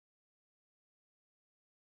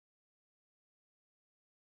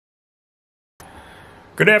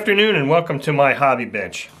Good afternoon and welcome to my hobby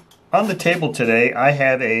bench. On the table today I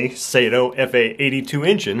have a Saito FA-82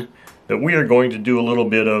 engine that we are going to do a little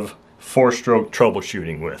bit of four-stroke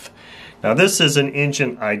troubleshooting with. Now this is an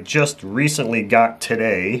engine I just recently got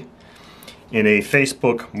today in a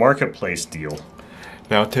Facebook marketplace deal.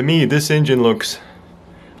 Now to me this engine looks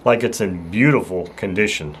like it's in beautiful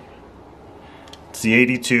condition. It's the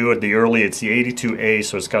 82 at the early, it's the 82A,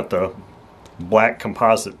 so it's got the black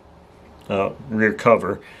composite rear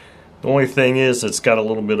cover. The only thing is it's got a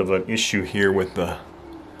little bit of an issue here with the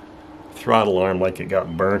throttle arm, like it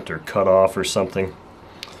got burnt or cut off or something.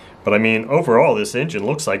 But I mean, overall this engine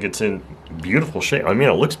looks like it's in beautiful shape. I mean,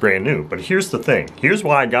 it looks brand new, but here's the thing. Here's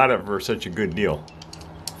why I got it for such a good deal.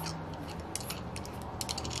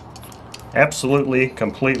 Absolutely,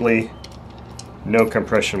 completely no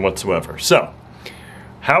compression whatsoever. So,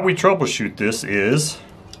 how we troubleshoot this is,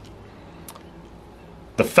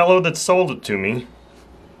 the fellow that sold it to me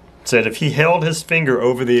said if he held his finger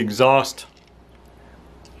over the exhaust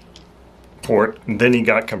port, then he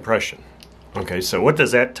got compression. Okay, so what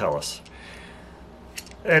does that tell us?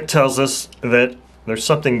 It tells us that there's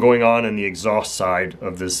something going on in the exhaust side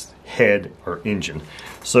of this head or engine.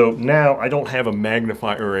 So now I don't have a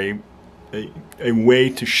magnifier or a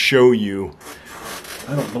way to show you.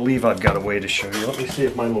 I don't believe I've got a way to show you. Let me see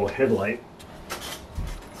if my little headlight,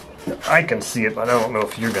 I can see it, but I don't know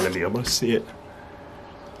if you're going to be able to see it.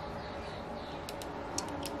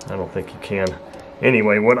 I don't think you can.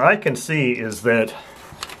 Anyway, what I can see is that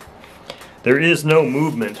there is no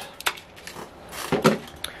movement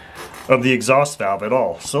of the exhaust valve at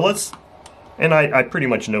all. So let's, and I pretty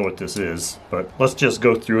much know what this is, but let's just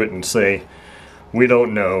go through it and say we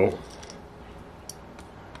don't know.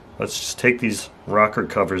 Let's just take these rocker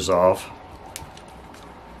covers off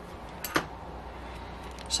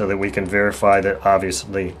so that we can verify that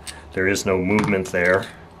obviously there is no movement there.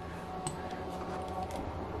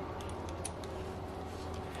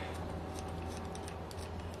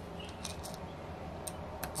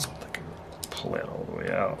 I can pull that all the way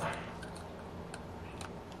out.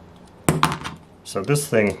 So this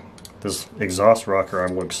thing, this exhaust rocker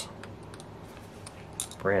arm looks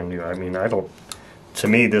brand new. I mean, to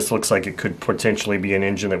me this looks like it could potentially be an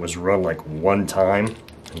engine that was run like one time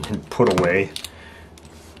and then put away.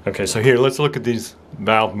 Okay, so here, let's look at these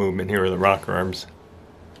valve movement here, or the rocker arms.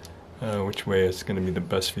 Which way is going to be the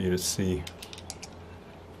best for you to see?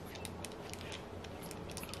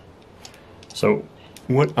 So,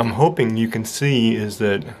 what I'm hoping you can see is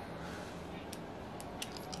that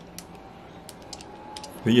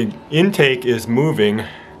the intake is moving,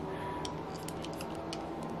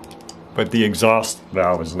 but the exhaust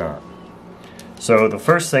valve is not. So the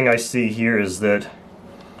first thing I see here is that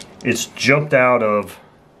it's jumped out of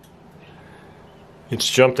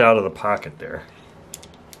the pocket there.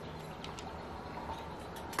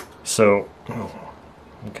 So, oh,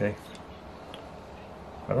 okay.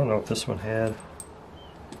 I don't know if this one had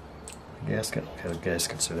a gasket. Okay, the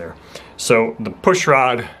gaskets are there. So the push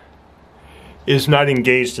rod is not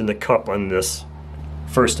engaged in the cup on this,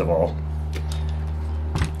 first of all.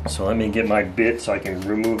 So let me get my bit so I can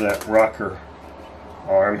remove that rocker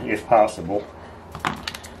arm if possible,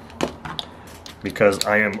 because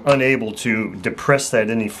I am unable to depress that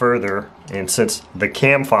any further, and since the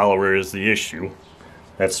cam follower is the issue,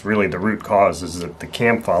 that's really the root cause, is that the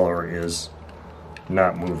cam follower is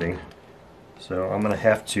not moving. So I'm going to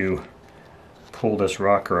have to pull this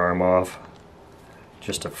rocker arm off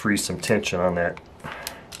just to free some tension on that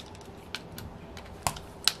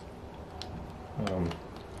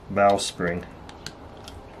valve spring.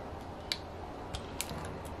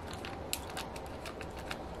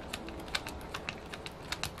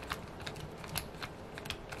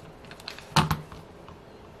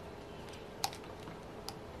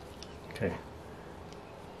 Okay.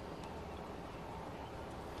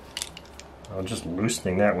 Just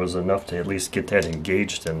loosening that was enough to at least get that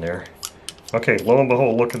engaged in there. Okay, lo and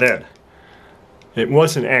behold, look at that. It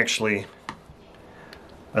wasn't actually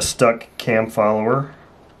a stuck cam follower.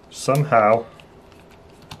 Somehow,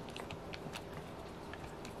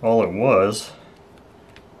 all it was,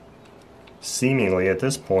 seemingly at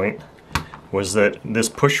this point, was that this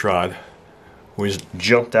push rod was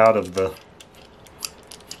jumped out of the...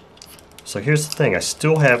 So here's the thing, I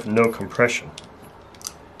still have no compression.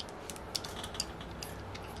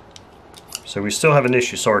 So we still have an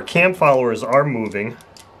issue. So our cam followers are moving,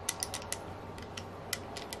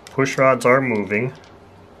 push rods are moving.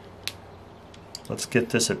 Let's get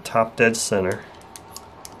this at top dead center.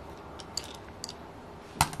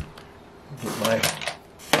 Get my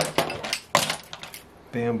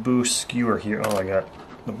bamboo skewer here. Oh, I got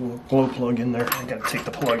the glow plug in there. I gotta take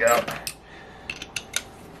the plug out.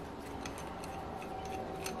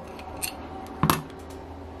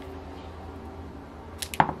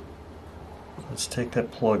 Let's take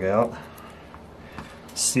that plug out.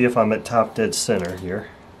 See if I'm at top dead center here.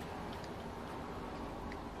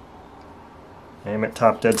 I am at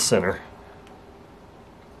top dead center.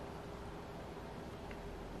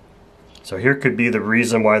 So here could be the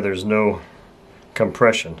reason why there's no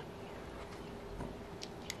compression.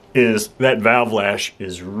 Is that valve lash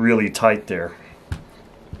is really tight there.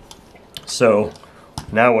 So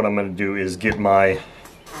now what I'm going to do is get my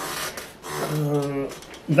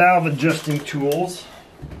valve adjusting tools.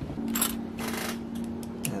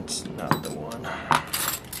 That's not the one.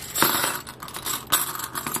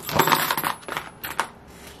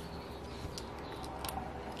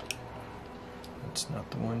 That's not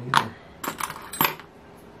the one either.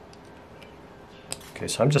 Okay,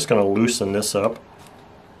 so I'm just going to loosen this up.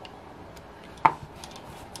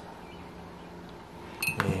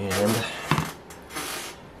 And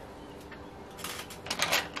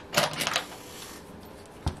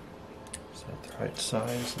is that the right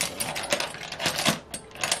size?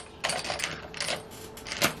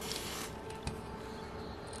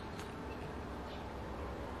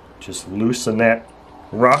 Just loosen that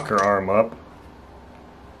rocker arm up.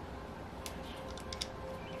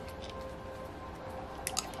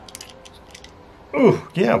 Ooh,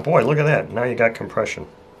 yeah, boy, look at that. Now you got compression.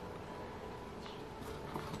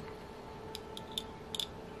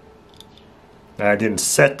 Now I didn't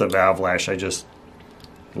set the valve lash, I just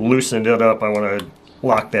loosened it up. I want to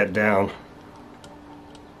lock that down.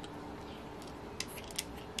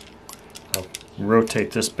 I'll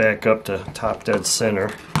rotate this back up to top dead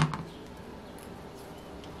center.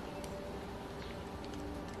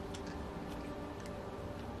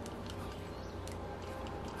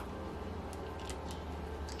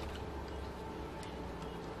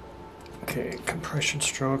 Okay, compression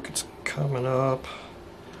stroke, it's coming up.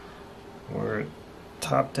 We're at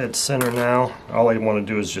top dead center now. All I want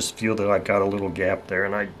to do is just feel that I've got a little gap there,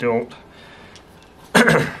 and I don't.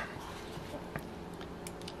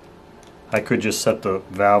 I could just set the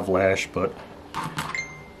valve lash, but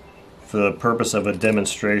for the purpose of a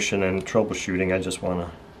demonstration and troubleshooting, I just want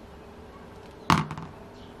to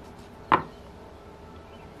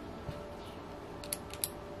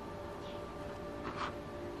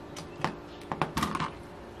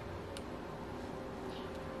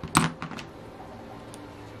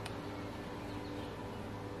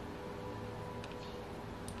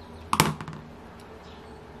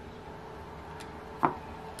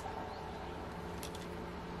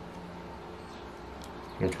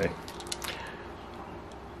okay.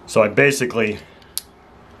 So I basically,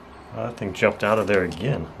 that thing jumped out of there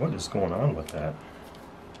again. What is going on with that?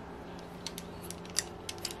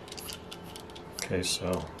 Okay,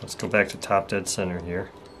 so let's go back to top dead center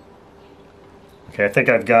here. Okay, I think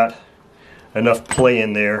I've got enough play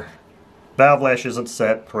in there. Valve lash isn't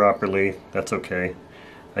set properly. That's okay.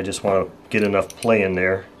 I just want to get enough play in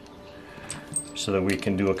there so that we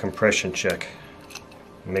can do a compression check.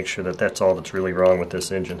 Make sure that that's all that's really wrong with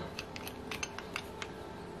this engine.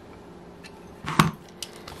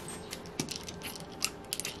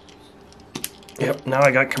 Yep, now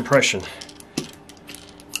I got compression.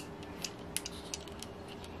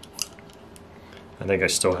 I think I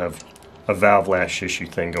still have a valve lash issue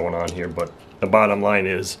thing going on here, but the bottom line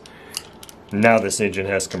is now this engine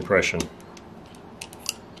has compression.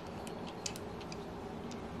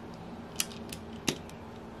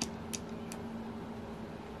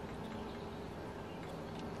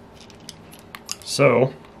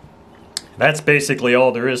 So that's basically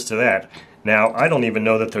all there is to that. Now I don't even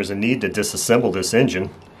know that there's a need to disassemble this engine,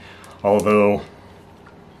 although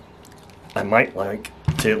I might like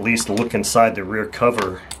to at least look inside the rear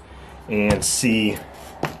cover and see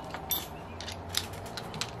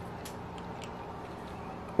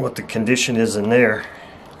what the condition is in there,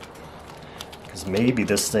 because maybe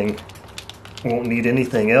this thing won't need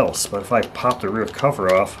anything else. But if I pop the rear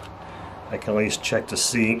cover off, I can at least check to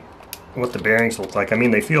see what the bearings look like. I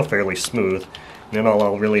mean, they feel fairly smooth, and then all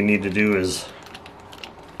I'll really need to do is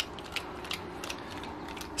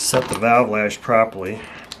set the valve lash properly,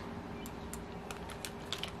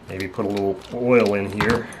 maybe put a little oil in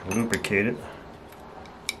here, lubricate it,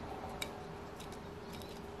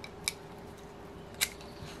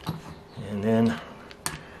 and then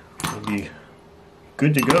we'll be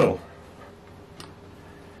good to go.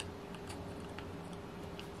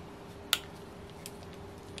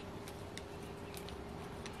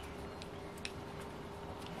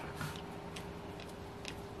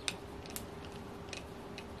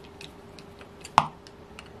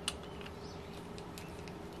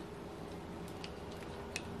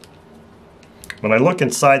 When I look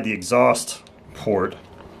inside the exhaust port,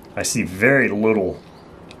 I see very little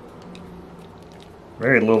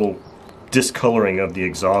discoloring of the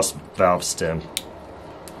exhaust valve stem.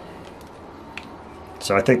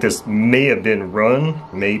 So I think this may have been run,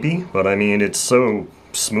 maybe, but I mean, it's so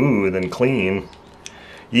smooth and clean.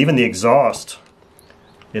 Even the exhaust,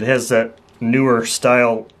 it has that newer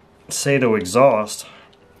style Saito exhaust,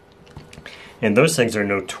 and those things are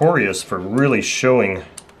notorious for really showing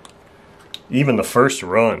even the first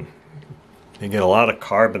run. You get a lot of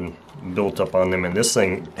carbon built up on them, and this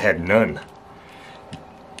thing had none.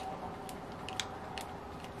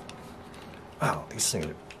 Wow, these things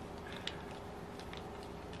are...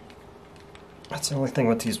 That's the only thing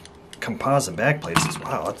with these composite back plates is,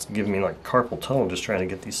 wow, that's giving me like carpal tunnel just trying to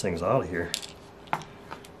get these things out of here.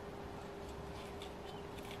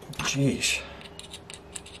 Jeez.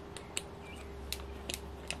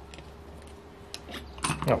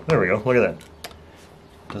 Oh, there we go. Look at that.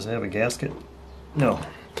 Does it have a gasket? No.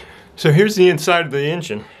 So here's the inside of the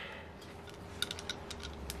engine.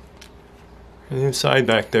 And the inside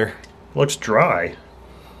back there looks dry.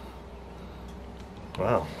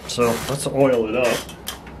 Wow. So let's oil it up.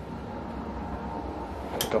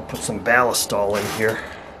 I think I'll put some ballast all in here.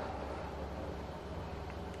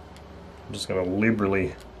 I'm just going to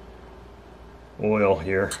liberally oil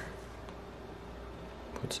here.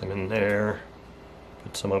 Put some in there.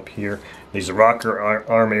 Put some up here. These rocker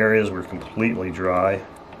arm areas were completely dry.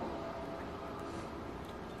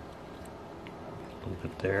 A little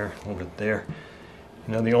bit there, a little bit there.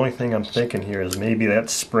 You know, the only thing I'm thinking here is maybe that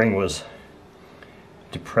spring was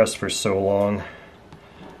depressed for so long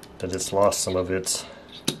that it's lost some of its...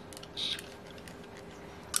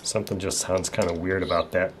 Something just sounds kind of weird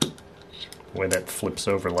about that, the way that flips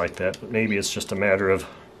over like that. But maybe it's just a matter of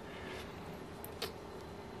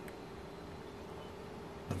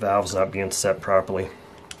the valves not being set properly.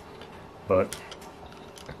 But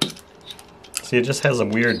see, it just has a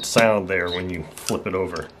weird sound there when you flip it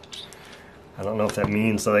over. I don't know if that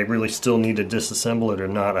means that I really still need to disassemble it or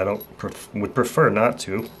not. I would prefer not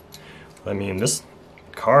to. I mean, this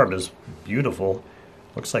carb is beautiful.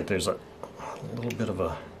 Looks like there's a little bit of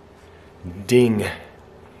a ding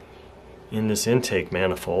in this intake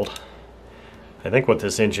manifold. I think what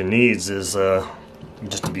this engine needs is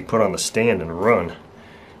just to be put on the stand and run.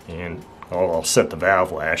 And I'll set the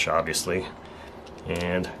valve lash, obviously,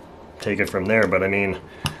 and take it from there. But I mean,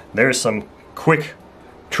 there's some quick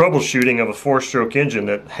troubleshooting of a 4-stroke engine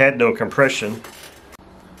that had no compression.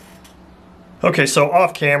 Okay, so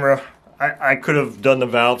off camera, I could have done the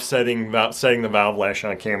valve setting the valve lash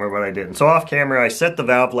on camera, but I didn't. So off camera, I set the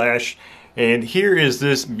valve lash, and here is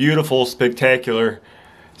this beautiful, spectacular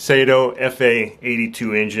Saito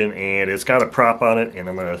FA-82 engine, and it's got a prop on it, and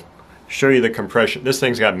I'm going to show you the compression. This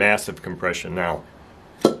thing's got massive compression now.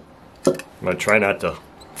 I'm going to try not to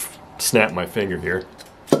snap my finger here.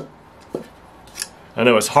 I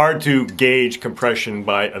know it's hard to gauge compression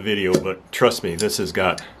by a video, but trust me, this has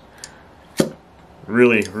got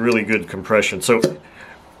really, really good compression. So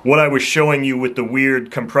what I was showing you with the weird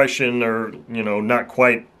compression, or, you know, not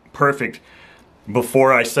quite perfect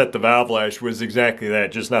before I set the valve lash, was exactly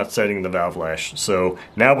that, just not setting the valve lash. So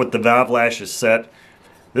now with the valve lash is set,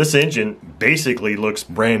 this engine basically looks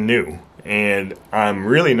brand new, and I'm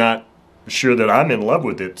really not sure that I'm in love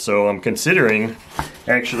with it, so I'm considering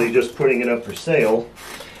actually just putting it up for sale.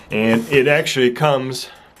 And it actually comes,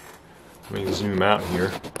 let me zoom out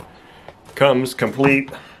here, comes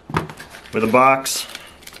complete with a box,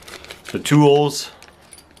 the tools,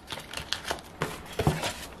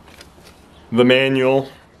 the manual,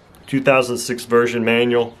 2006 version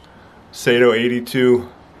manual, Saito 82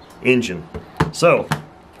 engine. So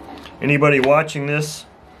anybody watching this,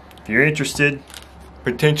 if you're interested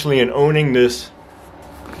potentially in owning this,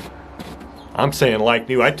 I'm saying like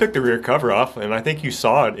new. I took the rear cover off, and I think you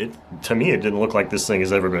saw it. To me, it didn't look like this thing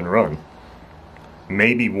has ever been run.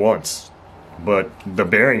 Maybe once, but the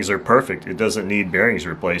bearings are perfect. It doesn't need bearings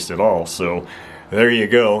replaced at all. So there you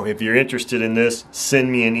go. If you're interested in this,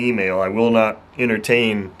 send me an email. I will not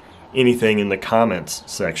entertain anything in the comments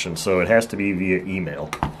section, so it has to be via email.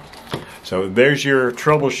 So there's your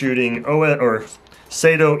troubleshooting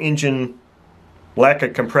Saito engine lack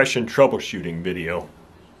of compression troubleshooting video.